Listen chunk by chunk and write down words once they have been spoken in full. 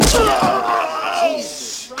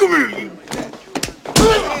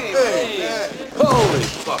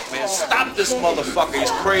This motherfucker, he's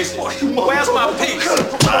crazy. Where's my piece?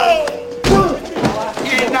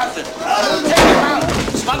 He ain't nothing. Take him out.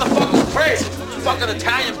 This motherfucker's crazy. Fucking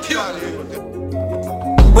Italian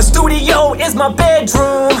puke. My studio is my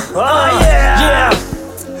bedroom. Yeah.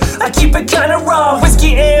 I keep it kinda raw.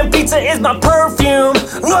 Whiskey and pizza is my perfume.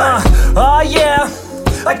 Yeah.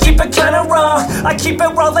 I keep it kinda raw. I keep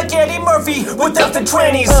it raw like Eddie Murphy without the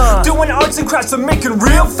trannies. Doing arts and crafts and making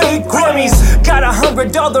real fake Grammys. Got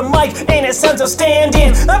 $100 mic and it sounds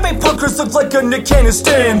outstanding. I make punkers look like a Nick Cannon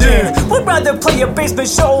stand-in. Would rather play a basement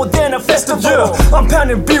show than a festival. I'm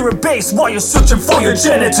pounding beer and bass while you're searching for your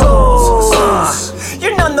genitals.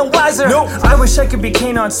 You're none the wiser. Nope. I wish I could be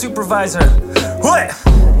Kanon's supervisor. What?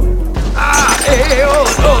 Hey,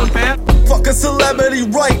 hold on, man. Fuck a celebrity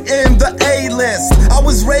right in the A-list. I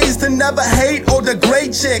was raised to never hate or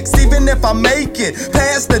degrade chicks, even if I make it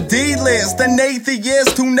past the D-list. An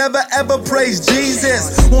atheist who never ever praised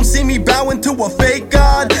Jesus won't see me bowing to a fake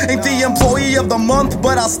God. Ain't the employee of the month,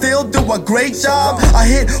 but I still do a great job. I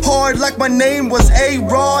hit hard like my name was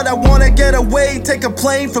A-Rod. I wanna get away, take a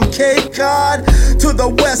plane from Cape Cod to the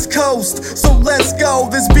West Coast, so let's go.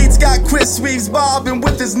 This beat's got Chris Reeves bobbing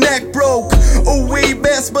with his neck broke. Ooh, we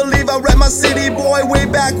best believe I rap my city boy way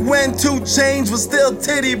back when 2 Chainz was still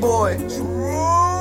titty boy.